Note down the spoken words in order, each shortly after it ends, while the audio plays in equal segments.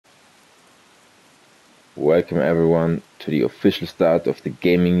Welcome everyone to the official start of the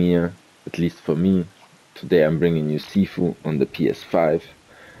gaming year, at least for me. Today I'm bringing you Sifu on the PS5.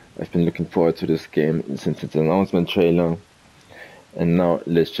 I've been looking forward to this game since its announcement trailer, and now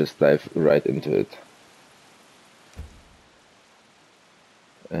let's just dive right into it.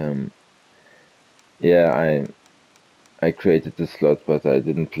 Yeah, I created the slot, but I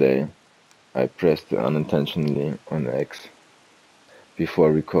didn't play. I pressed unintentionally on X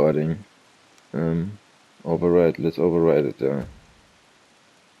before recording. Override, let's override it.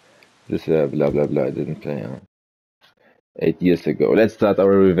 This blah blah blah, I didn't play. 8 years ago. Let's start our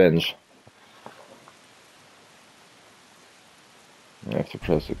revenge. I have to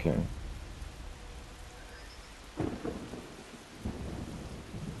press OK.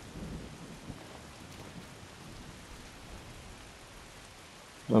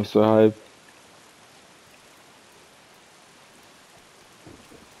 I'm so hyped.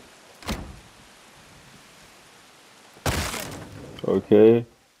 Okay.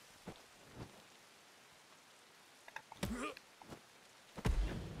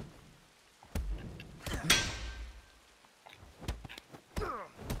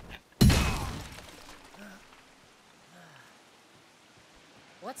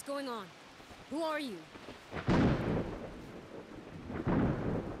 What's going on? Who are you?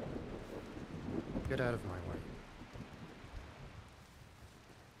 Get out of my way.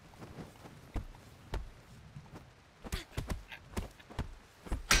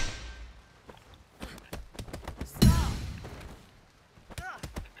 Stop!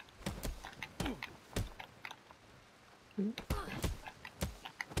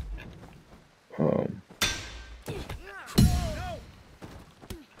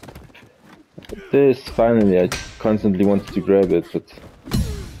 This, finally, I constantly wanted to grab it, but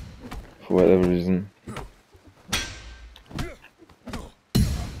for whatever reason.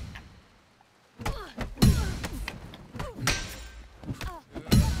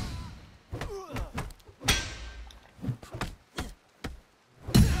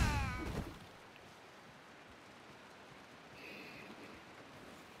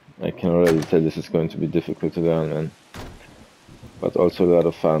 I can already tell this is going to be difficult to learn, man. But also a lot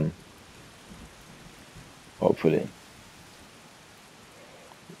of fun. Hopefully.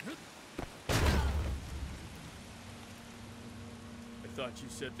 I thought you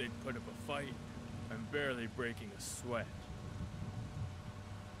said they'd put up a fight. I'm barely breaking a sweat.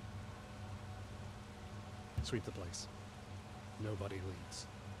 Sweep the place. Nobody leaves.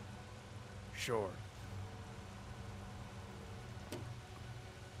 Sure.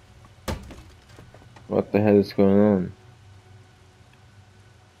 What the hell is going on?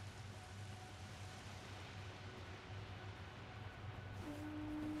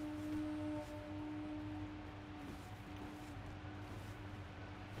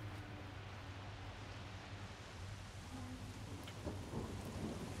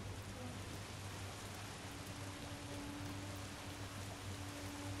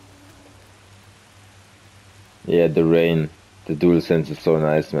 Yeah, the rain. The DualSense is so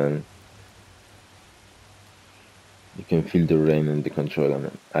nice, man. You can feel the rain in the controller,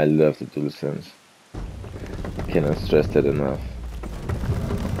 man. I love the DualSense. Cannot stress that enough.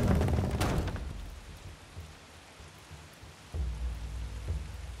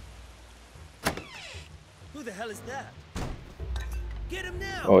 Who the hell is that? Get him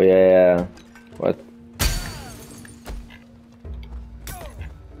now! Oh yeah. What?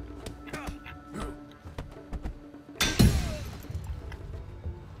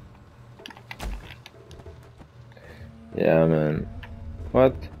 Yeah, man.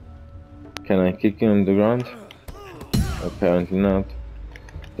 What? Can I kick you on the ground? Apparently not.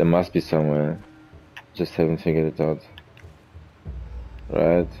 There must be somewhere. Just haven't figured it out.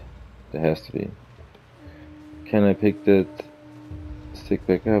 Right? There has to be. Can I pick that stick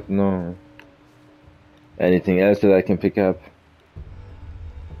back up? No. Anything else that I can pick up?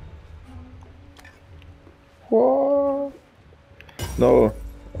 What? No.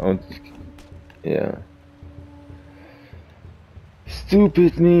 I want to... Yeah.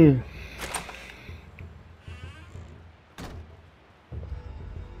 Stupid me.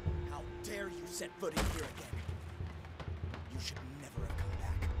 How dare you set foot in here again? You should never have come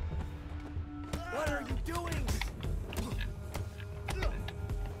back. What are you doing?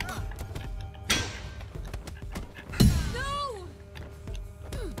 No!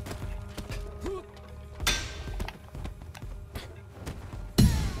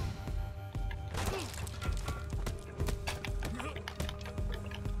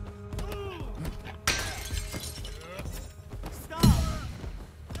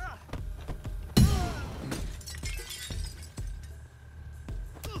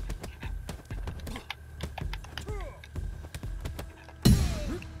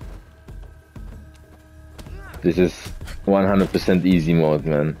 This is 100% easy mode,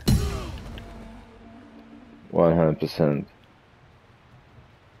 man. 100%.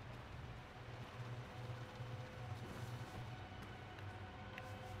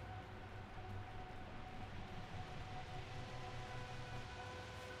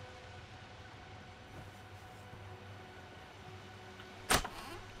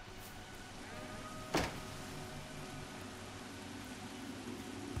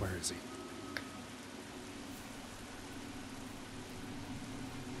 Where is he?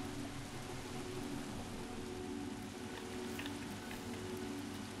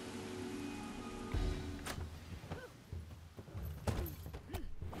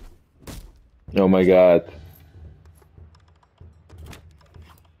 Oh my god.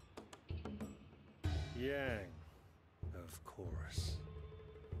 Yang, of course.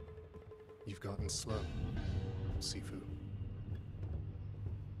 You've gotten slow, Sifu.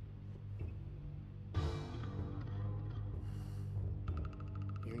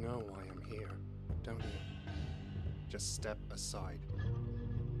 You know why I'm here, don't you? Just step aside.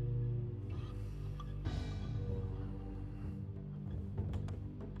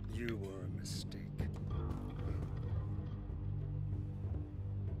 You were a mistake.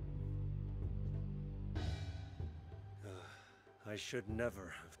 I should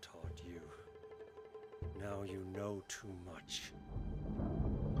never have taught you. Now you know too much.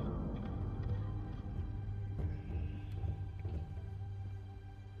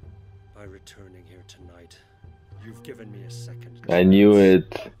 By returning here tonight, you've given me a second chance. I knew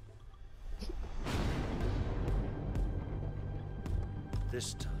it.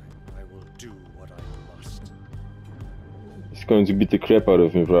 This time, I will do what I must. He's going to beat the crap out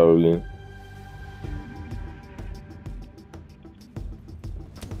of me, probably.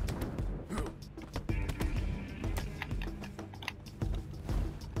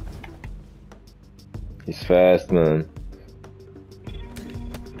 He's fast, man.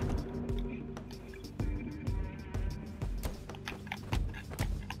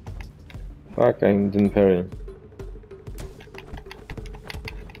 Fuck, I didn't parry.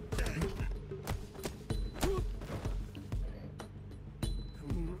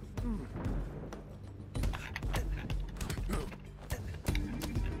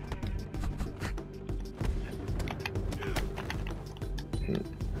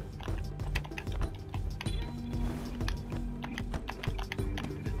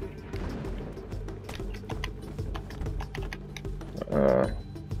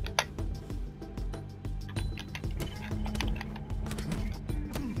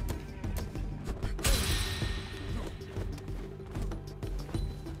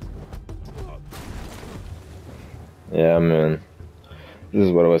 Yeah, man. This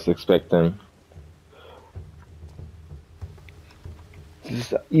is what I was expecting.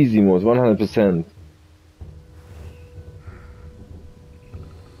 This is easy mode, 100%.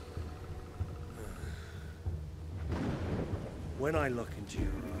 When I look into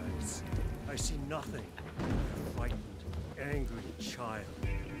your eyes, I see nothing but a frightened, angry child.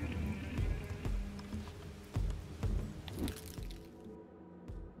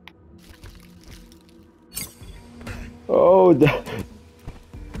 Oh,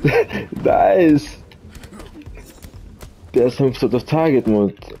 nice! There's some sort of target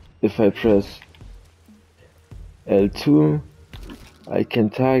mode. If I press L2, I can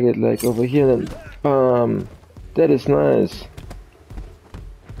target like over here and bam! That is nice.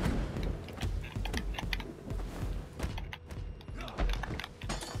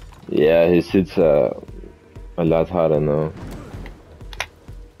 Yeah, his hits are a lot harder now.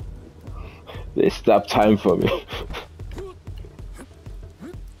 They stop time for me.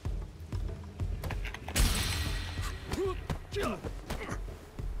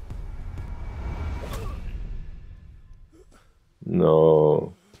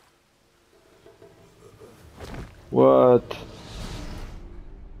 No. What?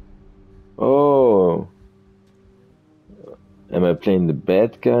 Oh. Am I playing the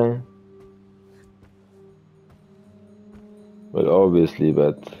bad guy? Well, obviously,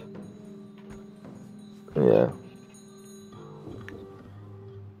 but yeah.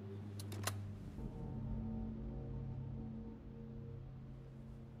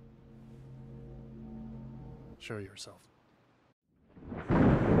 Show yourself.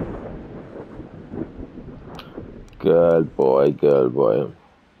 Girl, boy, girl, boy.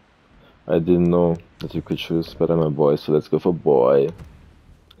 I didn't know that you could choose, but I'm a boy, so let's go for boy.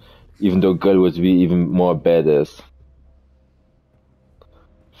 Even though girl would be even more badass.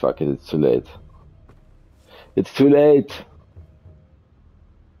 Fuck it, it's too late. It's too late!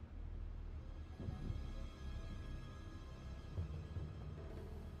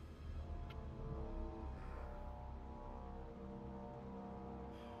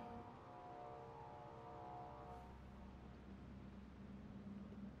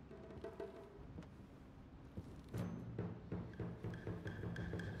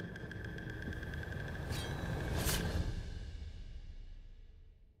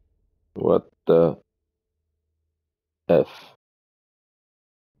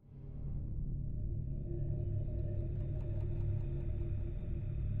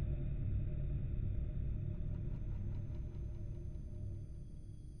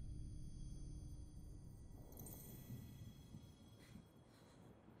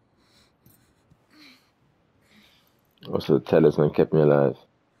 Also, the talisman kept me alive.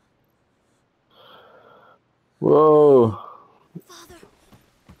 Whoa! Father.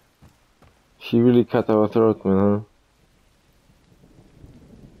 She really cut our throat, man, huh?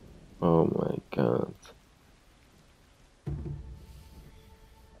 Oh my god.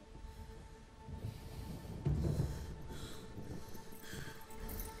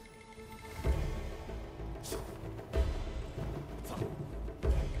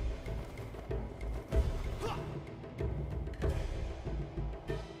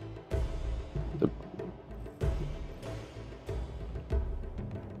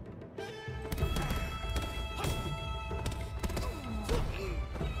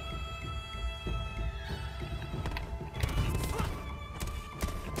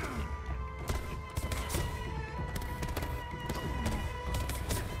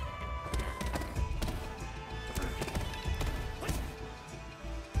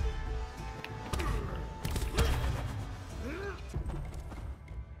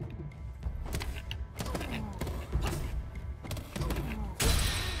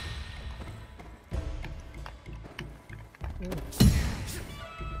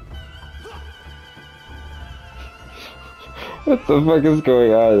 What the fuck is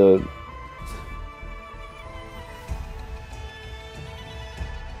going on, dude?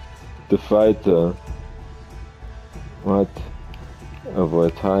 The fighter. What?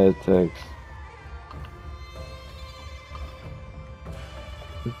 Avoid high attacks.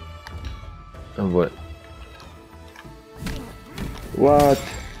 Avoid. What?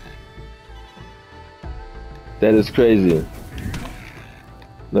 That is crazy.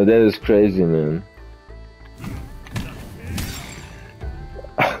 No, that is crazy, man.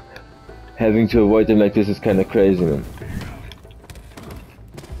 Having to avoid him like this is kinda crazy, man.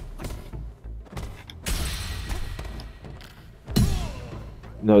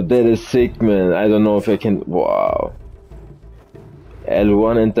 No, that is sick, man. I don't know if I can. Wow.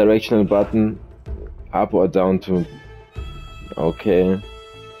 L1 interactional button, up or down to. Okay.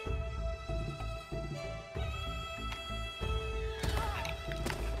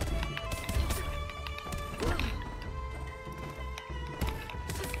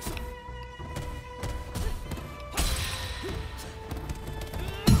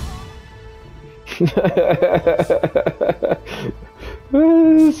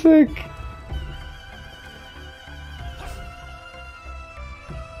 Sick.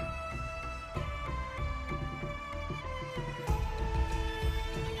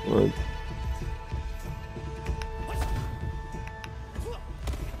 What?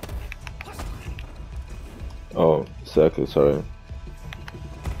 Oh, circle, sorry.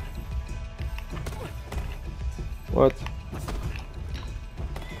 What?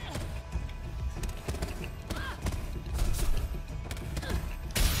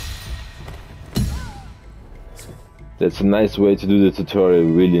 That's a nice way to do the tutorial,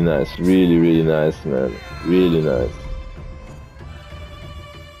 really nice, really nice, man, really nice.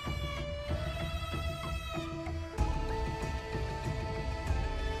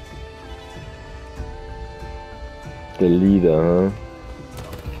 The leader, huh?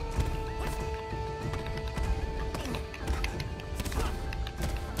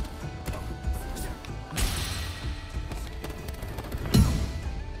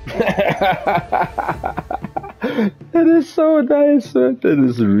 That is so nice, man. That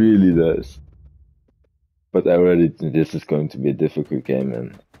is really nice. But I already think this is going to be a difficult game,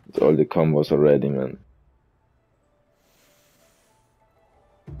 man. With all the combos already, man.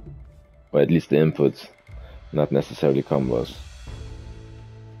 Or at least the inputs, not necessarily combos.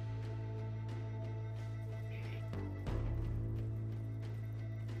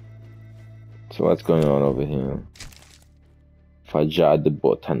 So what's going on over here? Fajar the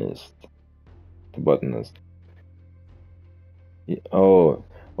botanist. The botanist. Oh,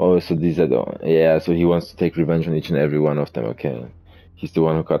 so these are the... Yeah, so he wants to take revenge on each and every one of them, okay. He's the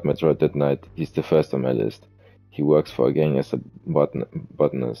one who cut my throat that night. He's the first on my list. He works for a gang as a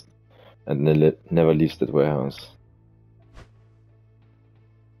botanist. And never leaves that warehouse.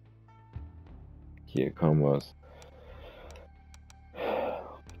 Here, combos.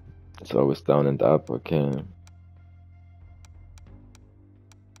 It's always down and up, okay.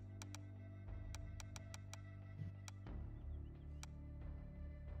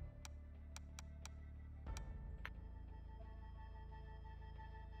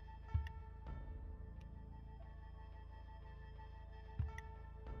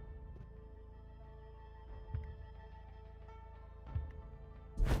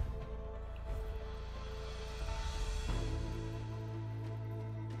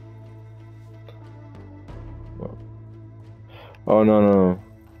 Oh no.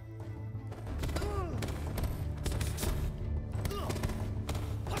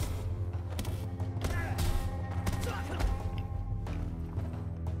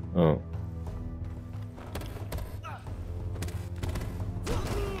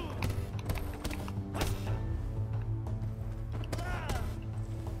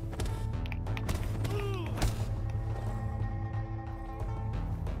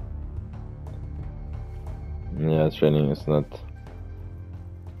 training is not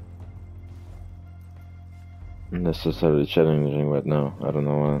necessarily challenging right now. I don't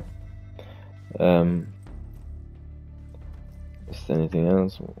know why. Is there anything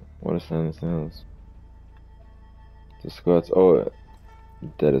else? What is there anything else? The squads. Oh,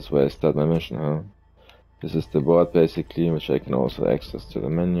 that is where I start my mission, huh? This is the board basically, which I can also access to the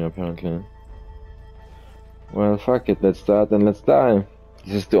menu apparently. Well, fuck it, let's start and let's die.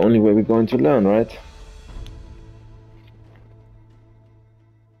 This is the only way we're going to learn, right?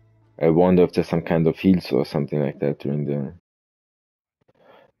 I wonder if there's some kind of heals or something like that during the...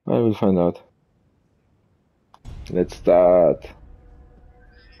 Well, we'll find out. Let's start.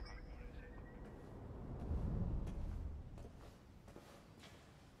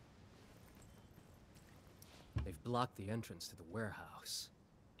 They've blocked the entrance to the warehouse.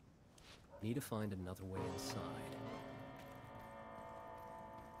 Need to find another way inside.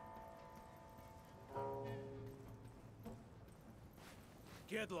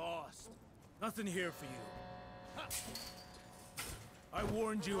 Get lost. Nothing here for you. Ha! I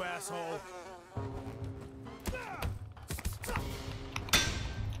warned you, asshole.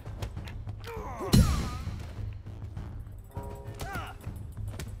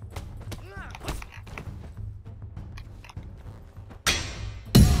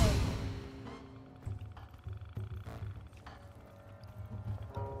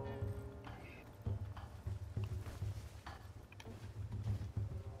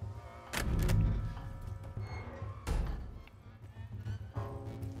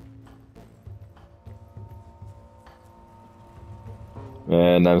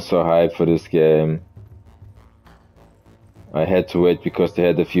 Man, I'm so hyped for this game. I had to wait because they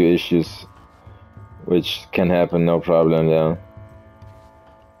had a few issues, which can happen, no problem, yeah.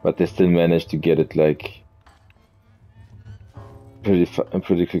 But they still managed to get it like pretty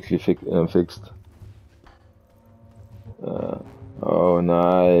quickly fixed. Oh,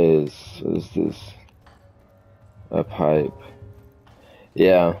 nice. What is this? A pipe.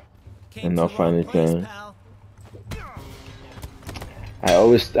 Yeah. And now finally playing. I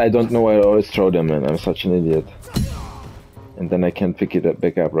don't know why I always throw them, man. I'm such an idiot. And then I can't pick it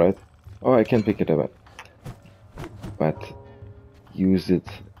back up, right? Oh, I can pick it up. But use it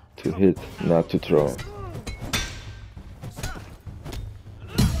to hit, not to throw.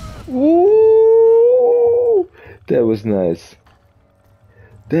 Ooh, that was nice.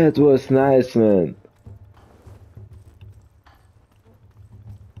 That was nice, man.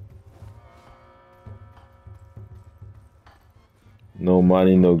 No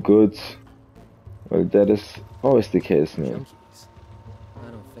money, no goods. Well, that is always the case, man. Junkies.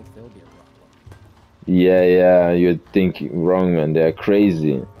 I don't think they'll be a problem. Yeah, you're thinking wrong, man. They're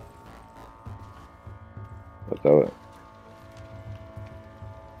crazy. But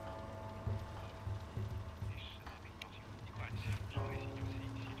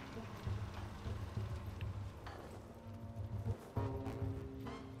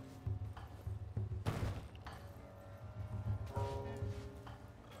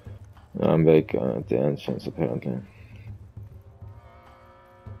I'm back at the entrance, apparently.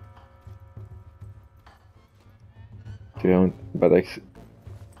 But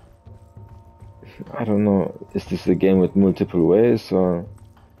I don't know. Is this a game with multiple ways or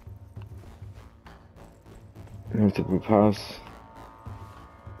multiple paths?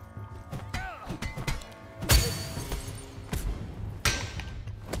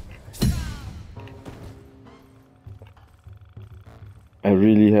 I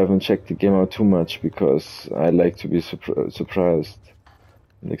really haven't checked the game out too much because I like to be surprised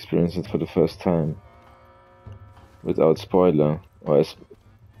and experience it for the first time without spoiler, or as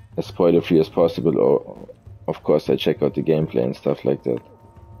spoiler free as possible, or of course I check out the gameplay and stuff like that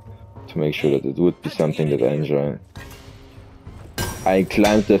to make sure that it would be something that I enjoy. I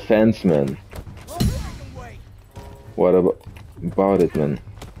climbed the fence, man. What about it, man?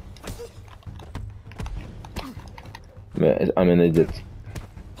 I'm an idiot.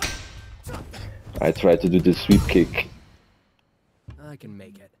 I tried to do the sweep kick. I can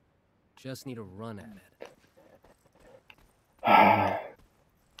make it. Just need to run at it.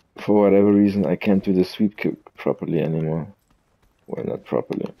 For whatever reason, I can't do the sweep kick properly anymore. Well, not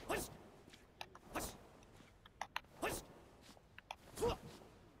properly.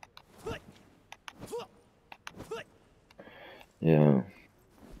 Yeah.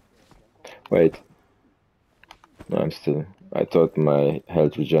 Wait. No, I thought my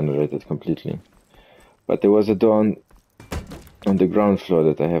health regenerated completely. But there was a door on the ground floor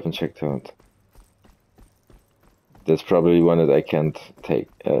that I haven't checked out. That's probably one that I can't take.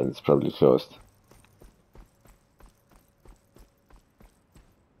 It's probably closed.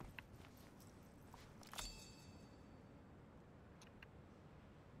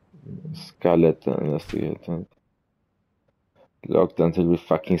 Scarlet investigated. Locked until we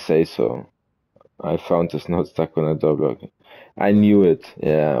fucking say so. I found this note stuck on a door block. I knew it.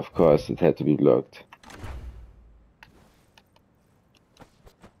 Yeah, of course, it had to be blocked.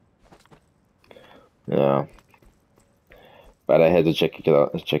 Yeah. But I had to check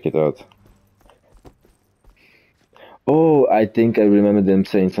it out. Oh, I think I remember them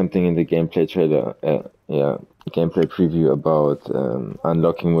saying something in the gameplay trailer. Yeah, gameplay preview about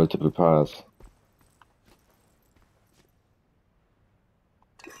unlocking multiple paths.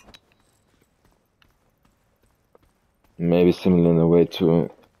 Maybe similar in a way to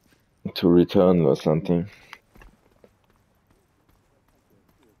Return or something.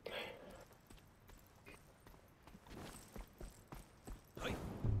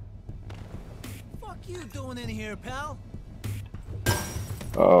 Fuck you doing in here, pal?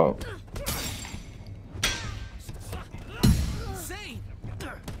 Oh. Insane.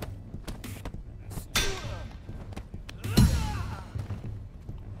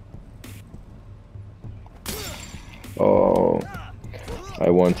 Oh. I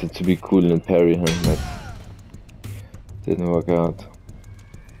wanted to be cool and parry him, but didn't work out.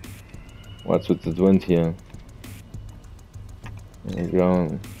 What's with the wind here? On the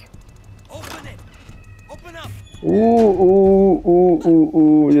ground. Open it. Open up.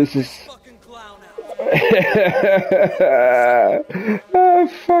 Ooh, this is... Fucking clown out. Ah,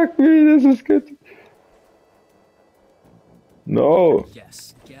 fuck me, this is good. No,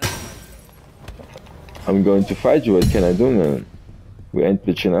 Yes, get out. I'm going to fight you, what can I do, man? We ain't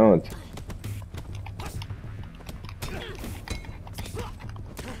bitching out.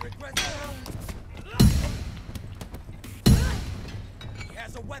 Regret that. He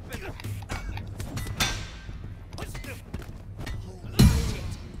has a weapon.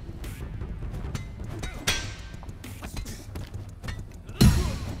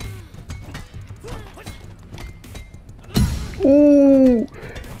 Ooh,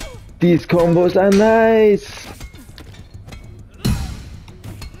 these combos are nice.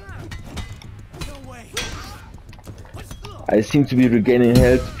 No way. I seem to be regaining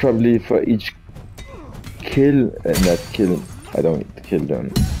health probably for each kill, not kill. I don't kill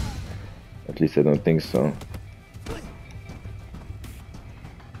them. At least I don't think so.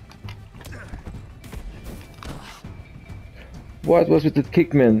 What was with the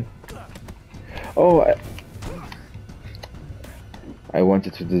kickman? Oh, I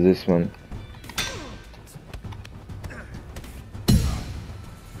wanted to do this one.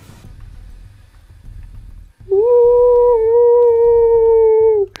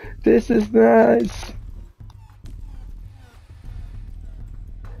 Ooh, this is nice.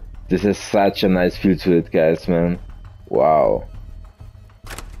 This has such a nice feel to it, guys, man. Wow.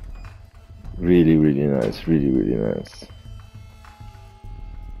 Really, really nice. Really, really nice.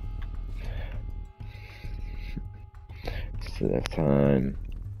 Still have time.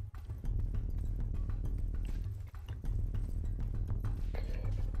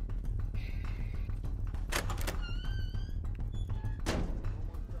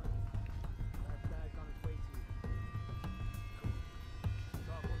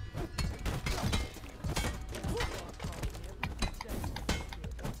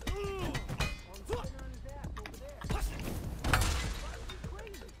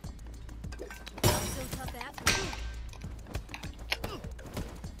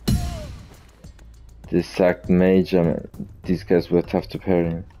 This sucked major, man. These guys were tough to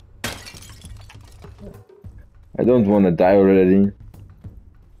parry. I don't want to die already.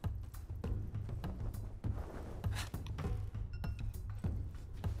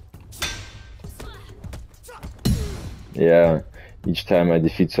 Yeah, each time I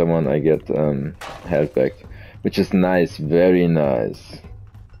defeat someone I get health back, which is nice, very nice.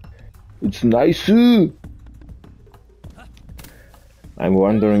 It's nice. I'm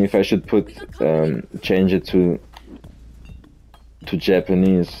wondering if I should put change it to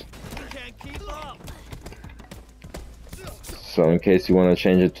Japanese. So in case you want to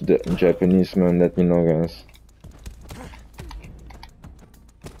change it to the Japanese, man, let me know, guys.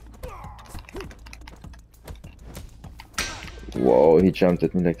 Whoa, he jumped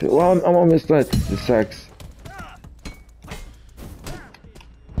at me like that. Wow, I'm almost dead. This sucks.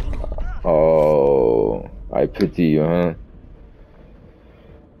 Oh, I pity you, huh?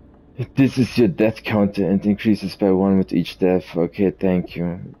 This is your death counter and increases by 1 with each death. Okay, thank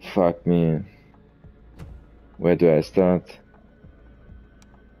you. Fuck me. Where do I start?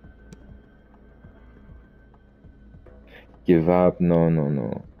 Give up? No, no,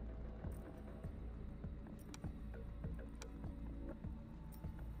 no.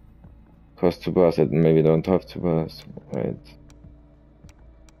 Cost to boss, I maybe don't have to boss. Right.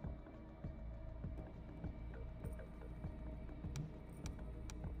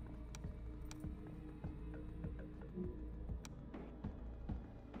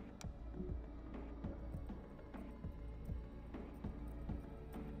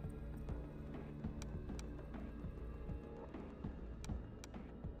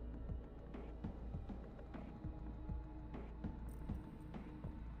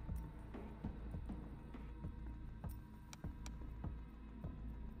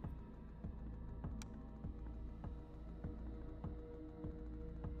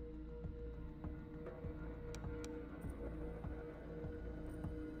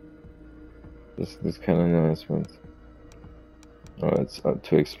 This kind of nice, but oh, it's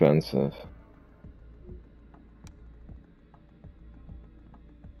too expensive.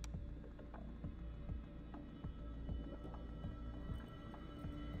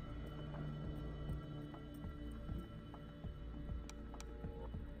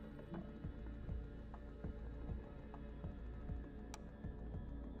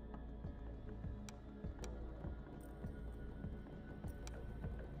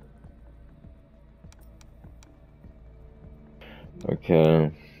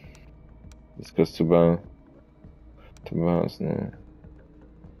 Okay, this goes to bars now.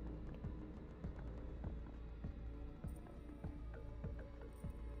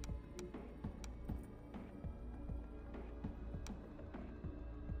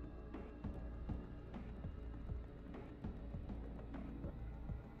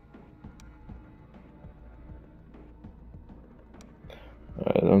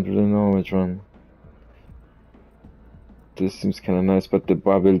 I don't really know which one. This seems kind of nice, but the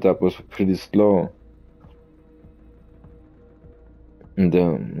bar build up was pretty slow. And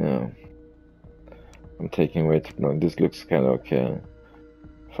yeah, I'm taking way too long. This looks kind of okay.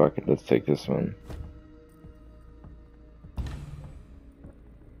 Fuck it, let's take this one.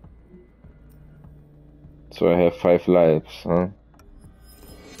 So I have 5 lives, huh?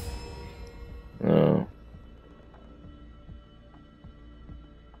 No.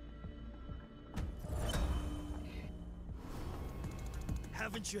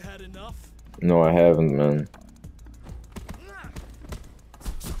 Haven't you had enough? No, I haven't, man. Nerves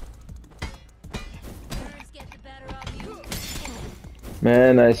get the better of you.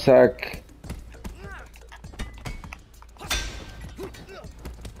 Man, I suck.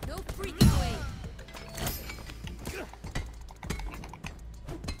 No freaking way.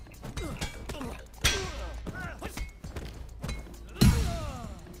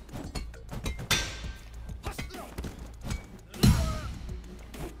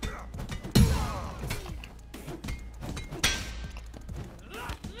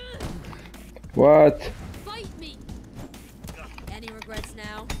 What? Fight me. Any regrets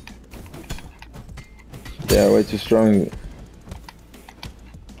now? Yeah, way too strong.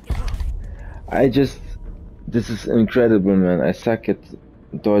 This is incredible, man. I suck at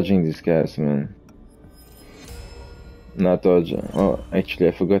dodging these guys, man. Not dodge. Oh, actually,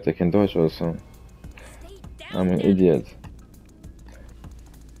 I forgot I can dodge also. Stay down. I'm an damn it. idiot.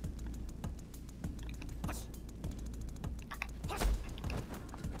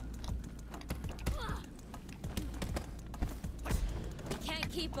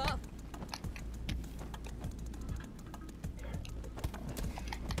 Can't keep up.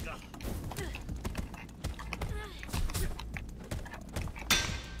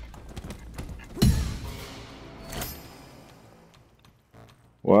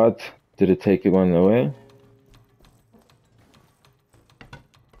 What? Did it take one away?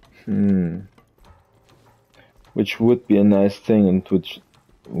 Which would be a nice thing and which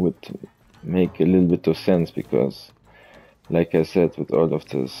would make a little bit of sense because, like I said, with all of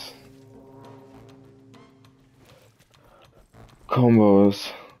this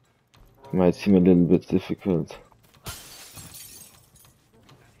combos, might seem a little bit difficult.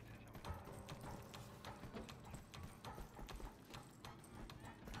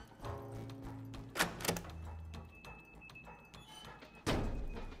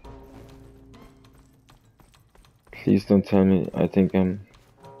 Please don't tell me. I think I'm...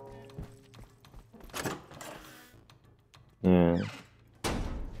 Yeah.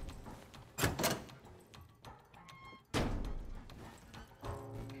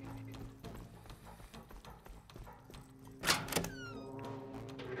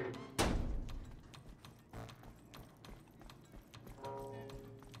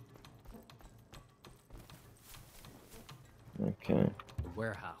 Okay. The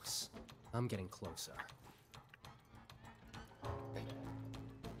warehouse. I'm getting closer.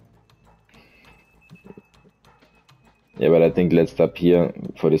 Yeah, but I think let's stop here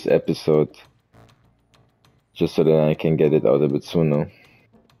for this episode. Just so that I can get it out a bit sooner.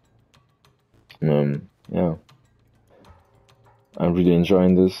 Yeah. I'm really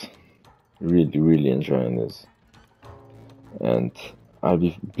enjoying this. Really enjoying this. And I'll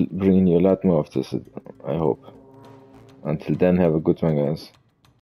be bringing you a lot more of this, I hope. Until then, have a good one, guys.